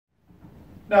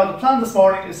Now the plan this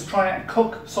morning is to try and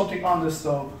cook something on this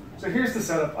stove. So here's the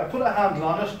setup. I put a handle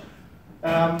on it.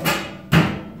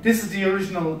 This is the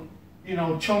original,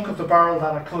 chunk of the barrel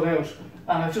that I cut out,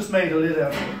 and I've just made a lid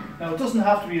out of it. Now it doesn't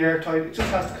have to be airtight, it just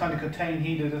has to kind of contain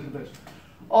heat a little bit.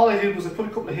 All I did was I put a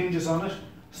couple of hinges on it,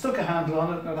 stuck a handle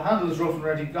on it. Now the handle is rough and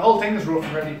ready, the whole thing is rough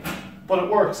and ready, but it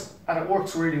works, and it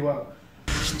works really well.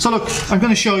 So look, I'm going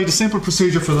to show you the simple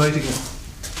procedure for lighting it.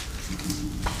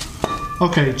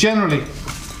 Okay, generally,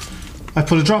 I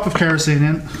put a drop of kerosene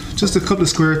in, just a couple of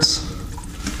squirts.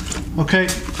 Okay,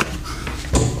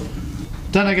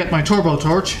 then I get my turbo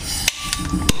torch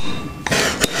and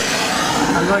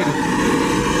light it.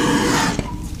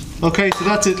 Okay, so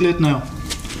that's it lit now.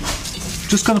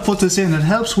 Just going to put this in. It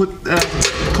helps with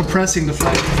compressing the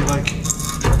flame, if you like.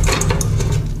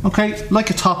 Okay, like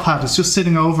a top hat, it's just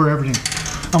sitting over everything.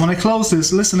 And when I close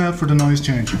this, listen out for the noise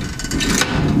change.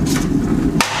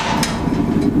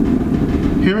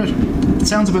 Hear it? It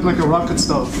sounds a bit like a rocket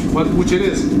stove, which it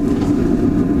is.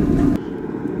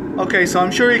 Okay, so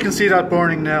I'm sure you can see that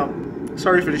burning now.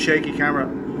 Sorry for the shaky camera,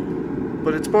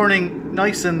 but it's burning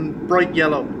nice and bright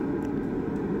yellow.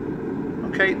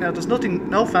 Okay, now there's no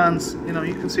fans, you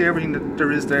can see everything that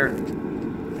there is there.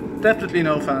 Definitely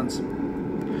no fans.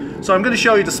 So I'm going to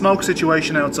show you the smoke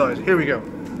situation outside. Here we go.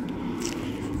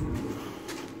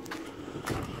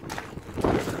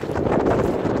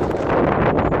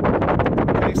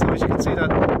 Okay, so as you can see, that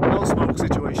no smoke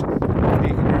situation. You can hear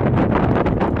me.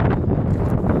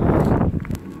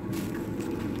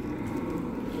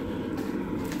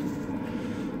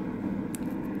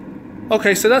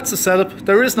 Okay, so that's the setup.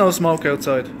 There is no smoke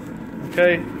outside.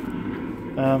 Okay,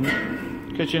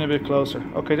 get you in a bit closer.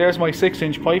 Okay, there's my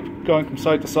 6-inch pipe going from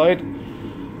side to side.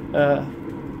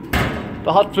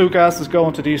 The hot flue gas is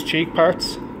going to these cheek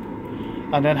parts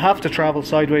and then have to travel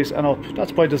sideways and up.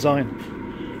 That's by design.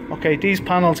 Okay, these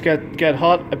panels get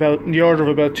hot about in the order of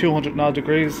about 200 odd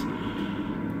degrees.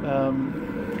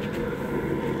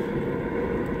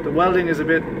 The welding is a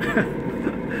bit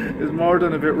is more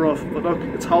than a bit rough, but look,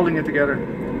 it's holding it together.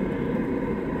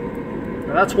 And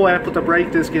that's why I put the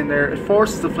brake disc in there. It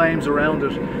forces the flames around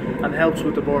it and helps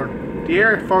with the burn. The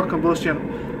air for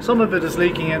combustion, some of it is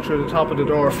leaking in through the top of the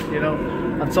door,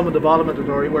 and some of the bottom of the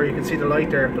door where you can see the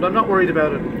light there, but I'm not worried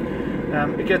about it.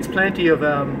 It gets plenty of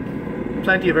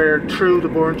air through the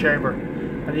burn chamber,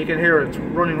 and you can hear it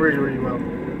running really, really well.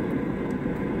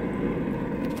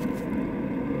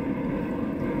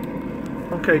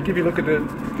 Okay, give you a look at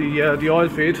the oil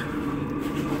feed.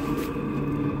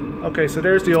 Okay, so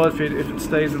there's the oil feed if it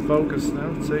stays in focus now.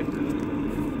 Let's see.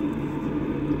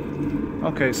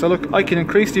 Okay, so look, I can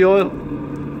increase the oil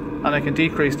and I can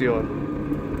decrease the oil.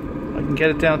 I can get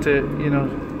it down to,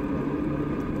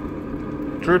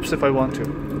 drips if I want to.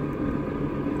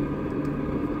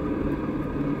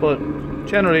 But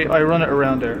generally I run it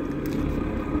around there.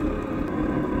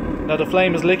 Now the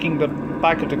flame is licking the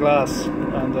back of the glass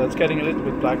and it's getting a little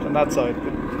bit black on that side,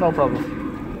 but no problem.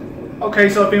 Okay,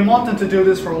 so I've been wanting to do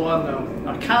this for a while now.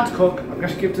 I can't cook, I'm going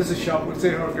to give this a shot, we'll see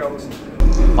how it goes.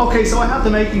 Okay, so I have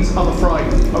the makings of a fry.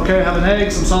 Okay, I have an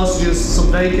egg, some sausages, some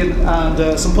bacon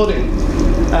and some pudding.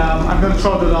 I'm going to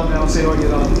throw it on now and see how I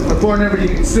get on. I burn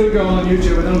everything, it's still going on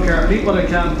YouTube, I don't care, I'll eat what I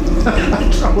can.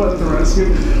 I'll throw it to the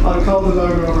rescue, I'll call the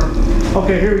dog over.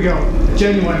 Okay, here we go. I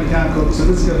genuinely can't cook, so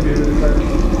this is going to be a bit of crack.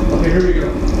 Okay, here we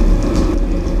go.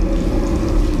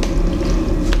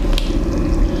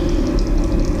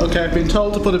 Okay, I've been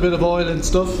told to put a bit of oil in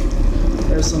stuff.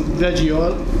 There's some veggie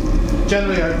oil.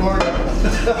 Generally I burn it.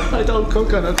 I don't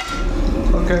cook on it.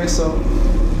 Okay, so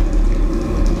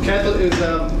kettle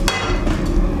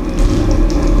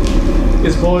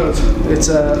is boiled. It's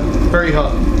very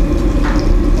hot.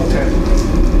 Okay.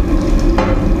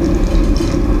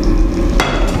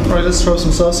 Alright, let's throw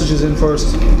some sausages in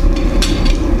first.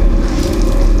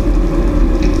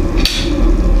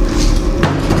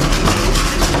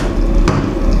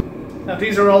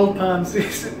 These are old pans,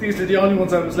 these are the only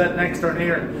ones I was letting extra in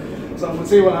here, so we'll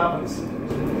see what happens.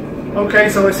 Okay,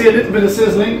 so I see a little bit of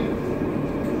sizzling.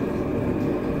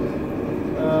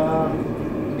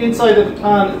 Inside of the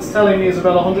pan it's telling me is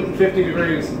about 150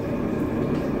 degrees.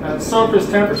 And surface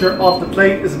temperature of the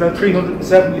plate is about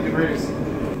 370 degrees.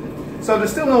 So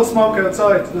there's still no smoke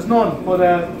outside, there's none, but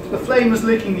the flame is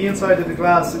licking the inside of the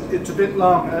glass. It's a bit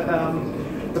long.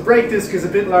 The brake disc is a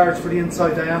bit large for the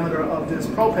inside diameter of this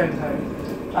propane tank,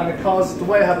 and it causes, the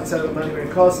way I have it set up anyway,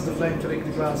 it causes the flame to lick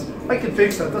the glass. I can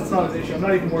fix that, that's not an issue, I'm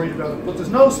not even worried about it. But there's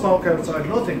no smoke outside,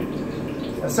 nothing.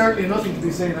 Certainly nothing to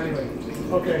be seen anyway.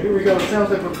 Okay, here we go, it sounds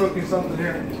like we're cooking something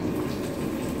here.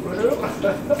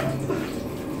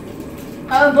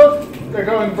 And look, they're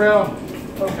going brown.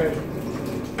 Okay.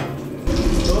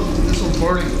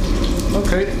 burning.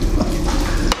 Okay.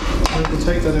 We'll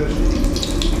take that out.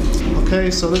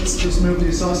 Okay, so let's just move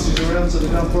these sausages around so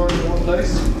they don't burn in one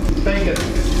place. Bacon.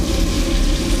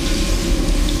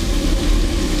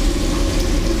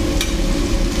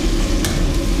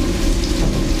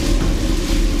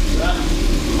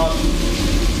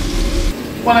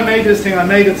 When I made this thing, I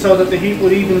made it so that the heat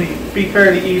would be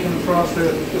fairly even across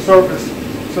the surface.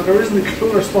 So there isn't a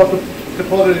cooler spot to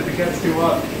put it if it gets too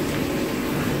hot.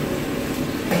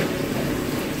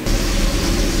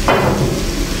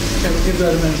 Okay, we'll give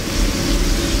that a minute.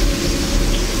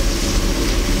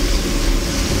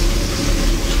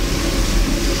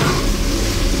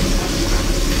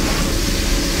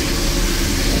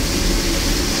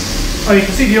 Oh, you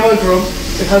can see the oil drum.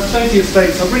 It has plenty of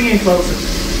space. I'll bring you in closer.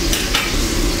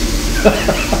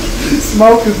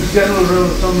 Smoke is the general rule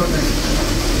of thumb with me.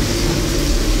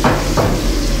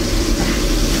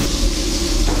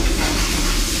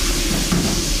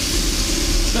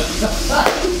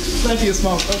 Plenty of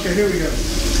smoke. Okay, here we go.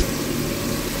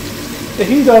 The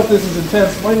heat of this is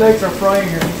intense. My legs are frying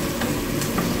here.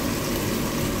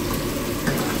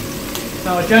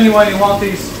 Now I genuinely want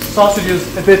these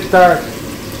sausages a bit dark.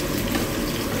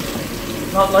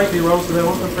 Not lightly roasted, I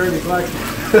want them fairly black.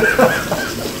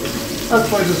 That's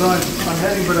by design. I'm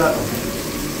heading for that.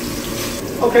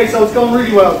 Okay, so it's going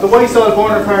really well. The waste oil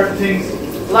burner part of things,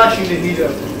 lashing the heat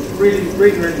up. Really,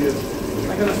 really, really good.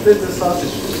 I'm going to split this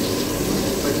sausage.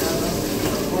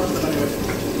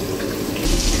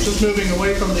 Just moving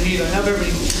away from the heat. I have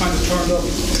everything kind of turned up,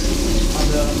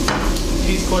 and the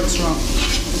heat's quite strong.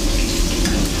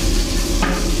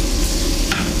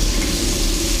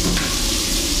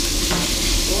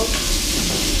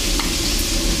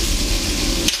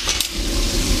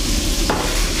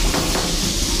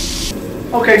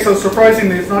 Okay, so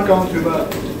surprisingly it's not going too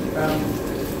bad.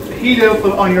 The heat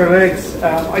output on your legs,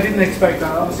 I didn't expect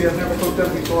that. Obviously I've never cooked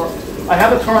that before. I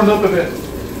have it turned up a bit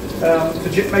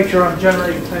to make sure I'm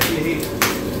generating plenty of heat.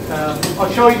 I'll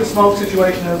show you the smoke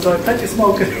situation outside. Plenty of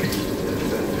smoke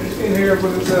in here,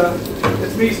 but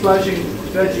it's me splashing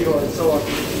veggie oil and so on.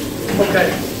 Okay.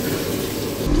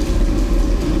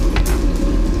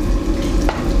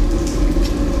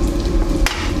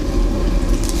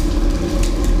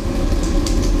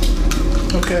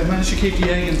 Okay, I managed to keep the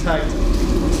egg intact.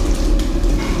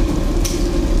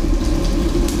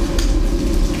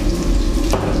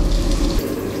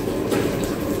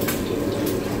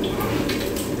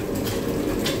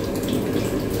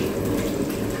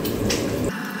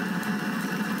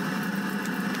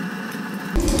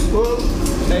 Whoa,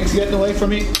 eggs getting away from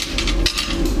me.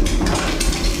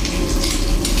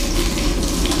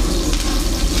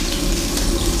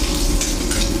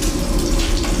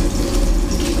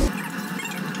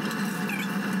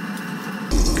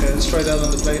 Let's try that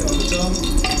on the plate on its own.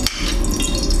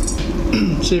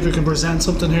 See if we can present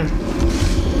something here.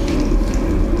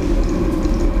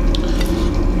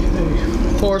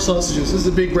 Okay. 4 sausages. This is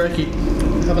a big brekkie.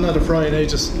 Haven't had a fry in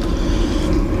ages.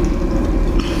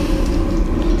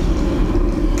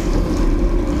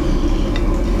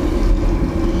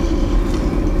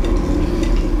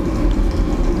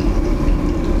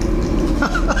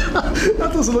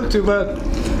 That doesn't look too bad.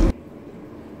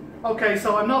 Okay,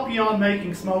 so I'm not beyond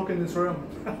making smoke in this room.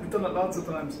 I've done it lots of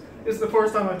times. This is the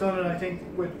first time I've done it, I think,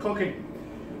 with cooking.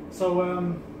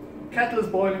 So, kettle is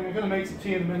boiling. I'm going to make some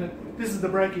tea in a minute. This is the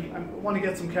brekkie. I want to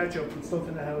get some ketchup and stuff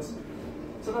in the house.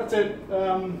 So that's it.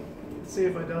 Let's see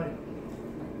if I die.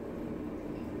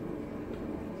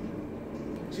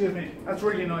 Excuse me. That's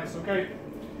really nice, okay?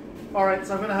 Alright,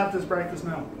 so I'm going to have this breakfast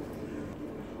now.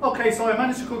 Okay, so I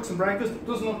managed to cook some breakfast. It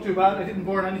doesn't look too bad. I didn't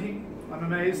burn anything. I'm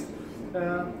amazed.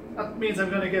 That means I'm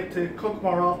going to get to cook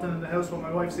more often in the house when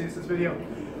my wife sees this video.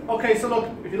 Okay, so look,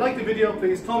 if you like the video,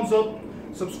 please thumbs up,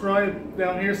 subscribe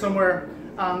down here somewhere,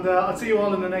 and I'll see you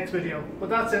all in the next video. But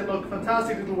that's it, look,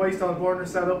 fantastic little waste oil burner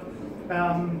setup,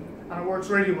 and it works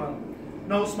really well.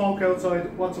 No smoke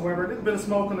outside whatsoever, a little bit of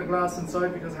smoke on the glass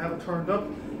inside because I have it turned up.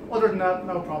 Other than that,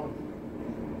 no problem.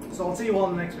 So I'll see you all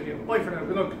in the next video. Bye for now,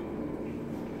 good luck.